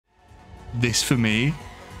this for me,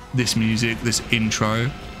 this music, this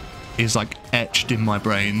intro is like etched in my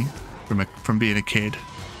brain from being a kid.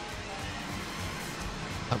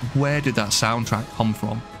 Like, where did that soundtrack come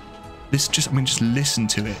from? This just, I mean, just listen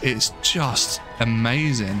to it. It's just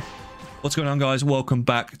amazing. What's going on, guys? Welcome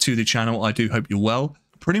back to the channel. I do hope you're well.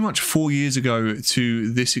 Pretty much 4 years ago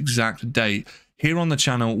to this exact date, here on the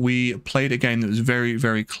channel, we played a game that was very,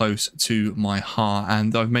 very close to my heart,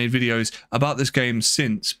 and I've made videos about this game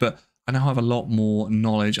since, but I now have a lot more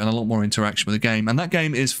knowledge and a lot more interaction with the game, and that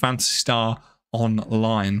game is Phantasy Star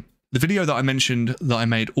Online. The video that I mentioned that I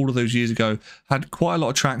made all of those years ago had quite a lot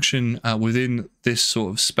of traction within this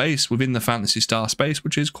sort of space, within the Phantasy Star space,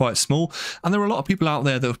 which is quite small. And there are a lot of people out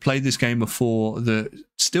there that have played this game before that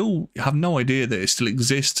still have no idea that it still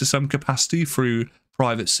exists to some capacity through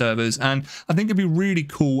private servers. And I think it'd be really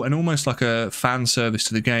cool and almost like a fan service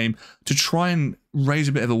to the game to try and raise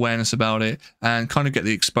a bit of awareness about it and kind of get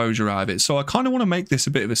the exposure out of it. So I kind of want to make this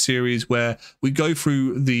a bit of a series where we go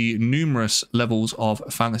through the numerous levels of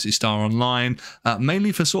Phantasy Star Online,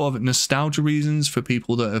 mainly for sort of nostalgia reasons, for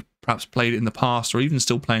people that have perhaps played it in the past or even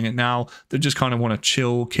still playing it now, that just kind of want to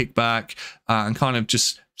chill, kick back, and kind of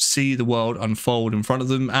just see the world unfold in front of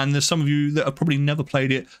them. And there's some of you that have probably never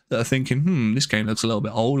played it that are thinking, this game looks a little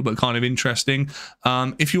bit old but kind of interesting.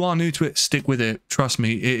 If you are new to it, stick with it. Trust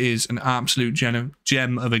me, it is an absolute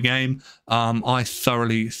gem of a game. I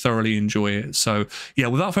thoroughly enjoy it. So yeah,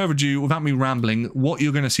 without further ado, without me rambling, what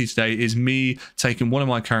you're going to see today is me taking one of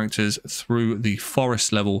my characters through the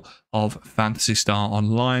forest level of Phantasy Star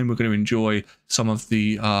Online. We're going to enjoy some of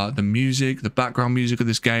the music. The background music of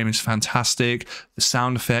this game is fantastic. The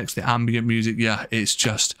sound effects, the ambient music, yeah, it's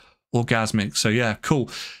just orgasmic. So yeah, cool.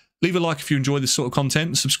 Leave a like if you enjoy this sort of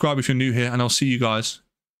content, subscribe if you're new here, and I'll see you guys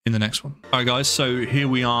in the next one. All right, guys, so here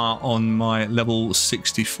we are on my level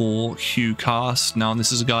 64 Hugh cast. Now,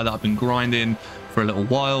 this is a guy that I've been grinding for a little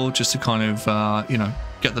while just to kind of, you know,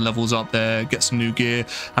 get the levels up there, get some new gear,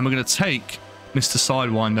 and we're going to take Mr.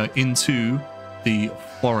 Sidewinder into the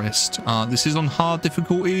forest. This is on hard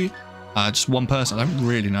difficulty, just one person. I don't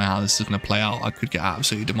really know how this is going to play out. I could get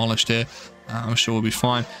absolutely demolished here. I'm sure we'll be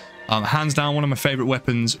fine. Hands down, one of my favorite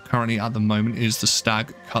weapons currently at the moment is the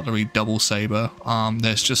Stag Cutlery Double Saber.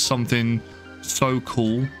 There's just something so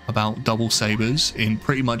cool about double sabers in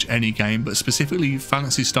pretty much any game, but specifically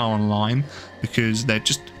Phantasy Star Online, because they're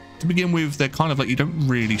just, to begin with, they're kind of like, you don't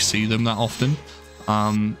really see them that often.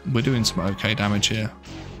 We're doing some okay damage here.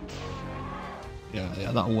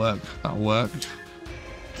 Yeah, that'll work. That'll work.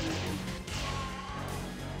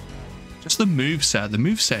 Just the moveset. The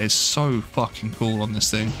moveset is so fucking cool on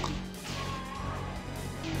this thing.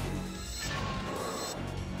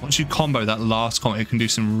 Once you combo that last combo, it can do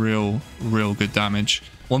some real good damage.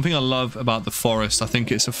 One thing I love about the forest, I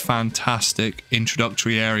think it's a fantastic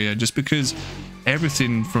introductory area, just because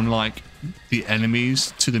everything from like the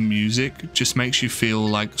enemies to the music just makes you feel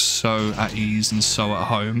like so at ease and so at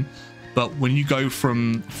home. But when you go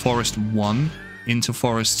from Forest 1 into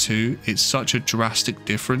Forest 2, it's such a drastic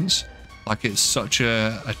difference. Like, it's such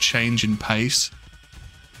a change in pace.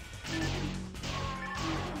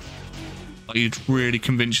 Like, you'd really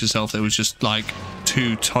convince yourself that it was just like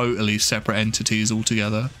two totally separate entities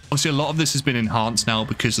altogether. Obviously, a lot of this has been enhanced now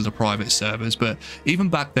because of the private servers, but even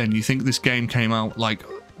back then, you think this game came out like,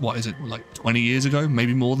 what is it, like 20 years ago?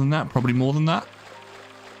 Maybe more than that, probably more than that.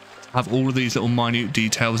 Have all of these little minute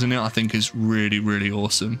details in it, I think is really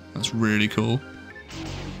awesome. That's really cool.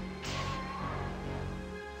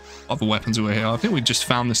 Other weapons over here. I think we just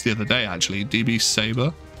found this the other day, actually. DB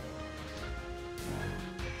Saber.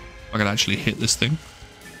 I could actually hit this thing.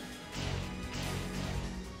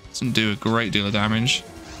 Doesn't do a great deal of damage.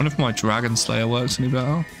 I wonder if my Dragon Slayer works any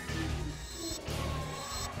better.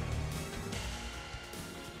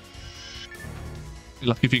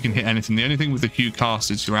 Lucky if you can hit anything. The only thing with the Hugh cast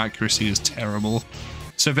is your accuracy is terrible.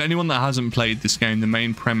 So for anyone that hasn't played this game, the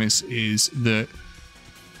main premise is that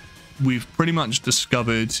we've pretty much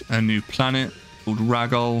discovered a new planet called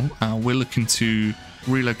Ragol. We're looking to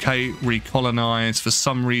relocate, recolonize. For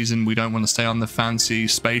some reason, we don't want to stay on the fancy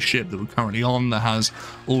spaceship that we're currently on that has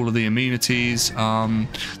all of the amenities.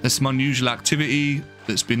 There's some unusual activity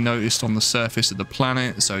that's been noticed on the surface of the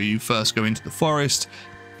planet. So you first go into the forest,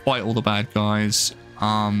 fight all the bad guys.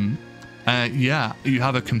 Yeah, you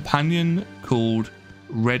have a companion called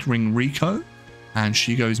Red Ring Rico, and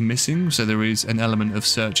she goes missing, so there is an element of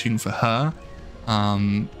searching for her.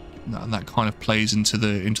 That kind of plays into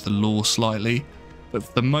the lore slightly, but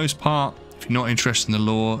for the most part, if you're not interested in the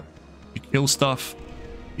lore, you kill stuff,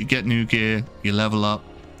 you get new gear, you level up.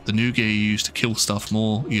 The new gear you use to kill stuff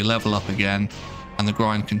more, you level up again, and the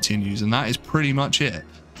grind continues, and that is pretty much it.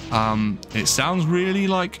 It sounds really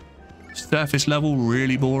like surface level,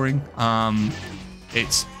 really boring.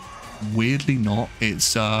 It's weirdly not. It's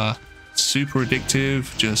super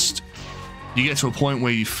addictive. Just you get to a point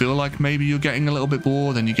where you feel like maybe you're getting a little bit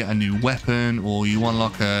bored, then you get a new weapon, or you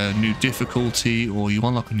unlock a new difficulty, or you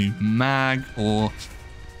unlock a new mag, or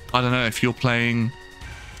I don't know, if you're playing,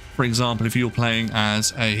 for example, if you're playing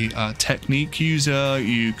as a technique user,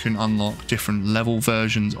 you can unlock different level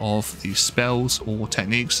versions of these spells or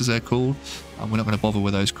techniques as they're called. We're not going to bother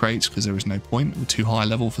with those crates because there is no point. We're too high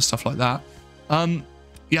level for stuff like that.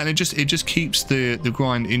 Yeah, and it just keeps the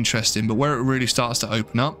grind interesting. But where it really starts to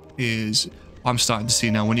open up is I'm starting to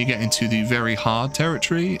see now when you get into the very hard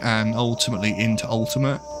territory and ultimately into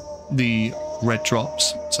ultimate, the red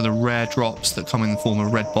drops. So the rare drops that come in the form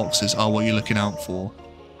of red boxes are what you're looking out for.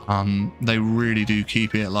 They really do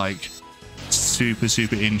keep it like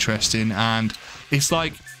super interesting, and it's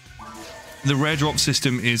like the rare drop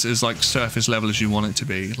system is as like surface level as you want it to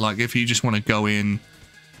be. Like if you just want to go in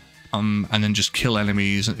and then just kill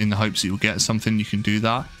enemies in the hopes that you'll get something, you can do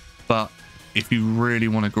that. But if you really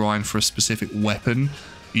want to grind for a specific weapon,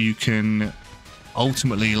 you can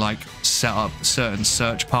ultimately like set up certain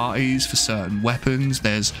search parties for certain weapons.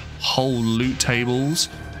 There's whole loot tables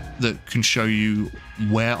that can show you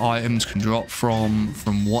where items can drop from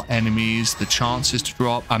what enemies, the chances to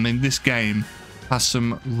drop. I mean, this game has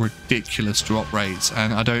some ridiculous drop rates,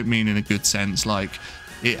 and I don't mean in a good sense. Like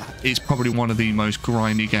it's probably one of the most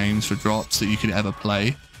grindy games for drops that you could ever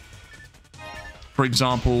play. For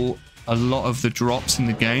example, a lot of the drops in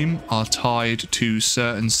the game are tied to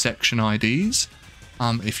certain section IDs.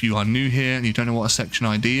 If you are new here and you don't know what a section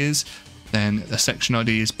ID is, then a section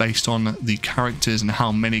ID is based on the characters and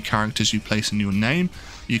how many characters you place in your name.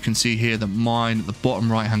 You can see here that mine at the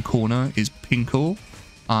bottom right hand corner is Pinkle.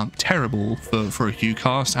 Terrible for a Hue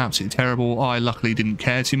cast, absolutely terrible. I luckily didn't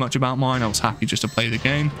care too much about mine. I was happy just to play the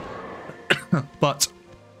game. But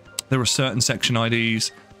there are certain section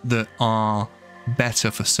IDs that are better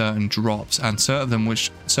for certain drops, and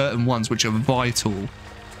certain ones which are vital to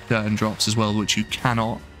certain drops as well, which you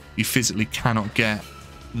physically cannot get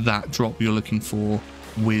that drop you're looking for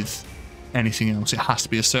with anything else. It has to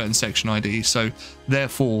be a certain section ID. So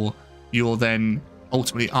therefore you're then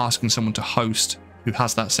ultimately asking someone to host who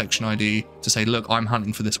has that section ID to say, look, I'm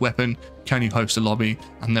hunting for this weapon, can you host a lobby?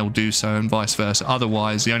 And they'll do so, and vice versa.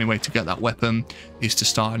 Otherwise, the only way to get that weapon is to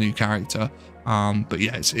start a new character. But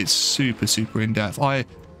yeah, it's super in depth. I,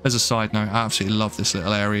 as a side note, absolutely love this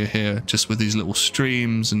little area here, just with these little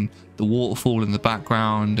streams and the waterfall in the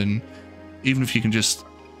background. And even if you can just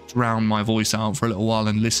drown my voice out for a little while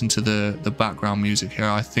and listen to the background music here,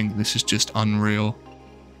 I think this is just unreal.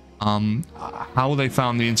 How they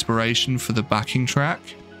found the inspiration for the backing track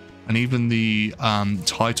and even the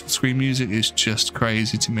title screen music is just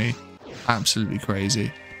crazy to me. Absolutely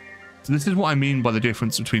crazy. So this is what I mean by the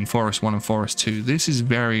difference between Forest 1 and Forest 2. This is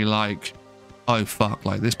very like, oh fuck,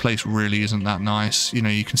 like this place really isn't that nice. You know,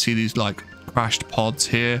 you can see these like crashed pods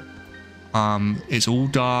here. It's all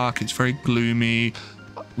dark, it's very gloomy.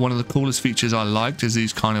 One of the coolest features I liked is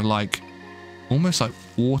these kind of like almost like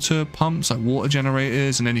water pumps, like water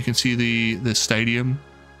generators, and then you can see the stadium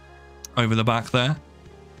over the back there.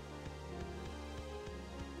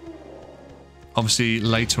 Obviously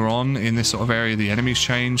later on in this sort of area the enemies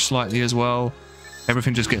change slightly as well.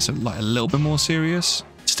 Everything just gets like a little bit more serious.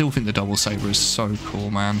 Still think the double saber is so cool,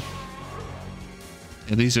 man.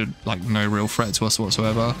 Yeah, these are like no real threat to us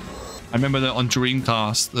whatsoever. I remember that on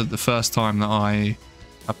Dreamcast, the first time that I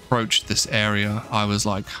approached this area, I was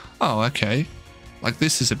like, oh, okay, like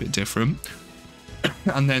this is a bit different.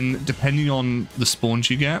 And then depending on the spawns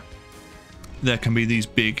you get, there can be these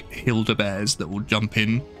big Hilda bears that will jump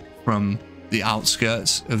in from the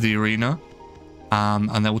outskirts of the arena,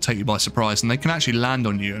 and they will take you by surprise, and they can actually land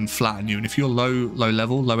on you and flatten you. And if you're low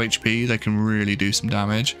level, low HP, they can really do some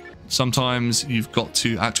damage. Sometimes you've got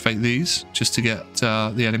to activate these just to get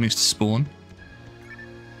the enemies to spawn.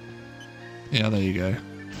 Yeah, there you go.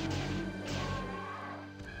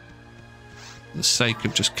 For the sake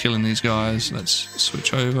of just killing these guys, let's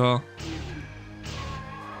switch over.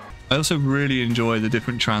 I also really enjoy the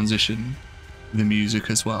different transition in the music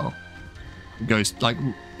as well. It goes like,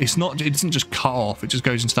 it doesn't just cut off, it just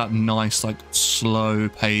goes into that nice like slow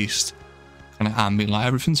paced kind of ambient, like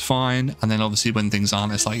everything's fine, and then obviously when things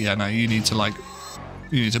aren't, it's like, yeah, no, you need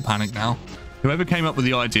to panic now. Whoever came up with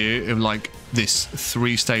the idea of like this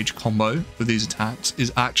 3-stage combo with these attacks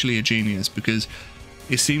is actually a genius, because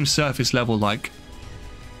it seems surface level like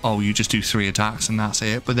oh, you just do 3 attacks and that's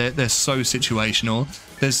it. But they're so situational.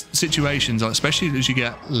 There's situations, like, especially as you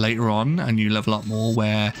get later on and you level up more,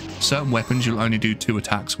 where certain weapons you'll only do 2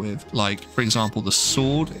 attacks with. Like, for example, the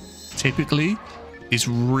sword typically is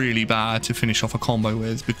really bad to finish off a combo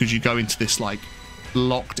with, because you go into this like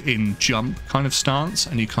locked in jump kind of stance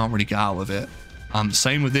and you can't really get out of it.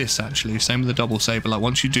 Same with this, actually. Same with the double saber. Like,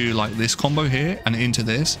 once you do like this combo here and into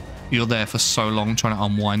this, you're there for so long trying to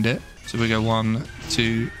unwind it. So we go 1,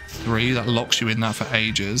 2, 3. That locks you in that for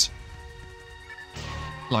ages.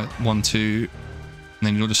 Like 1, 2, and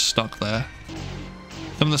then you're just stuck there.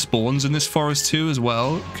 Some of the spawns in this forest too as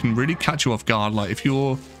well can really catch you off guard. Like, if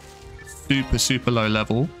you're super low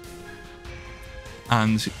level,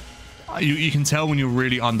 and you can tell when you're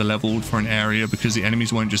really under leveled for an area, because the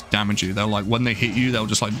enemies won't just damage you. They'll, like, when they hit you, they'll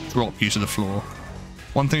just like drop you to the floor.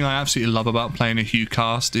 One thing I absolutely love about playing a Hue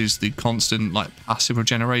cast is the constant like passive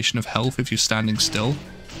regeneration of health if you're standing still.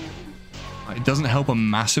 It doesn't help a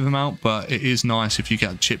massive amount, but it is nice if you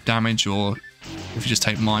get chip damage or if you just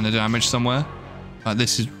take minor damage somewhere.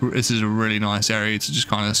 This is a really nice area to just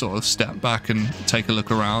kind of sort of step back and take a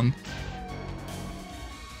look around.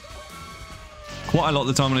 Quite a lot of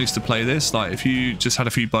the time when I used to play this, like, if you just had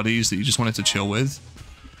a few buddies that you just wanted to chill with,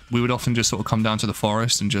 we would often just sort of come down to the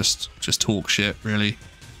forest and just talk shit, really.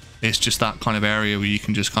 It's just that kind of area where you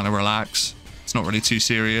can just kind of relax. It's not really too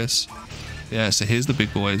serious. Yeah, so here's the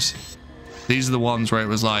big boys. These are the ones where it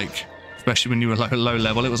was like, especially when you were like a low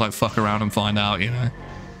level, it was like fuck around and find out, you know.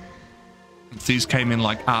 If these came in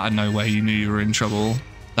like out of nowhere, you knew you were in trouble.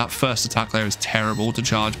 That first attack there is terrible to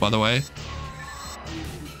charge, by the way.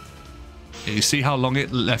 Yeah, you see how long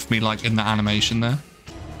it left me like in the animation there?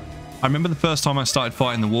 I remember the first time I started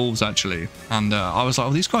fighting the wolves, actually, and I was like,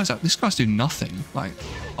 oh, these guys do nothing. Like,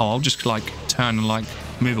 oh, I'll just like turn and like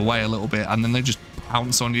move away a little bit, and then they just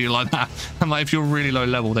pounce on you like that. And like, if you're really low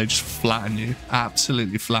level, they just flatten you,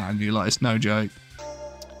 absolutely flatten you. Like, it's no joke.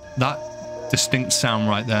 That distinct sound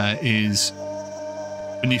right there is,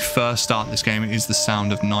 when you first start this game, it is the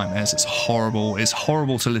sound of nightmares. It's horrible. It's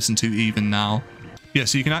horrible to listen to even now. Yeah,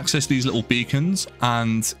 so you can access these little beacons,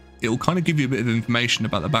 and it will kind of give you a bit of information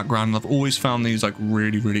about the background. And I've always found these like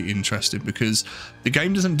really interesting, because the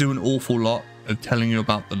game doesn't do an awful lot of telling you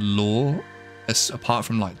about the lore, apart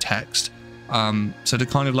from like text. So to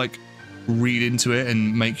kind of like read into it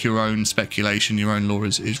and make your own speculation, your own lore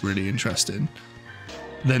is really interesting.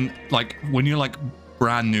 Then like when you're like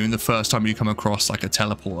brand new and the first time you come across like a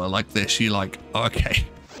teleporter like this, you're like, okay,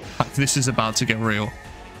 like, this is about to get real.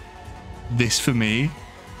 This, for me,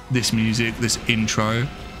 this music, this intro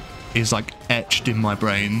is like etched in my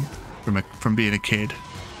brain from being a kid.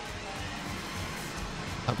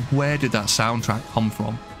 Like, where did that soundtrack come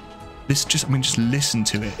from? This just, I mean, just listen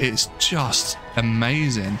to it. It's just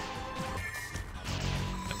amazing.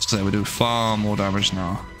 So we do far more damage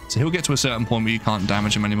now. So he'll get to a certain point where you can't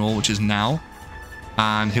damage him anymore, which is now.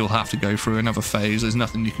 And he'll have to go through another phase. There's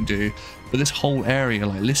nothing you can do. But this whole area,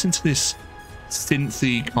 like, listen to this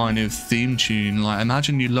synthy kind of theme tune. Like,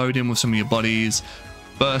 imagine you load in with some of your buddies.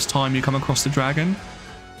 First time you come across the dragon,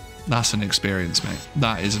 that's an experience, mate.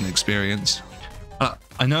 That is an experience.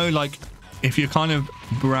 I know, like, if you're kind of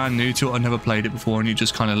brand new to it, I've never played it before, and you're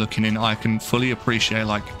just kind of looking in, I can fully appreciate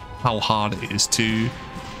like how hard it is to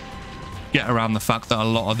get around the fact that a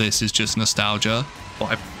lot of this is just nostalgia.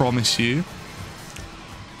 But I promise you,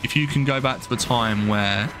 if you can go back to a time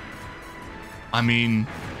where, I mean,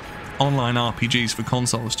 online RPGs for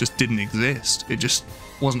consoles just didn't exist. It just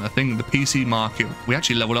wasn't a thing. The PC market, we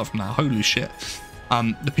actually leveled up from that. Holy shit.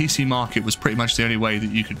 The PC market was pretty much the only way that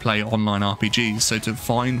you could play online RPGs. So to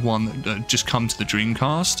find one that just come to the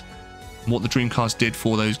Dreamcast, what the Dreamcast did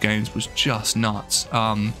for those games was just nuts.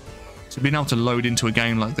 So being able to load into a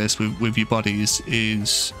game like this with your buddies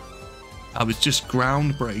was just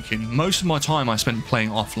groundbreaking. Most of my time I spent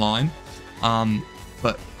playing offline.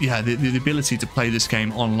 But yeah, the ability to play this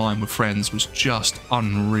game online with friends was just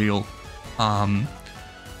unreal.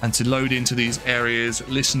 And to load into these areas,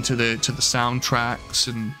 listen to the soundtracks,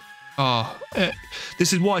 and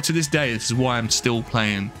this is why, to this day, this is why I'm still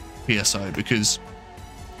playing PSO, because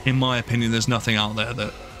in my opinion, there's nothing out there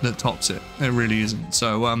that tops it. There really isn't.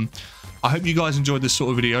 So I hope you guys enjoyed this sort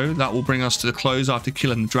of video. That will bring us to the close after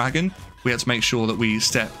killing the dragon. We had to make sure that we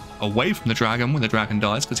step away from the dragon when the dragon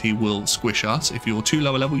dies, because he will squish us. If you're too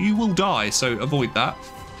low a level, you will die, so avoid that.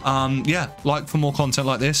 Yeah, like for more content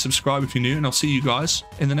like this, subscribe if you're new, and I'll see you guys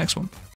in the next one.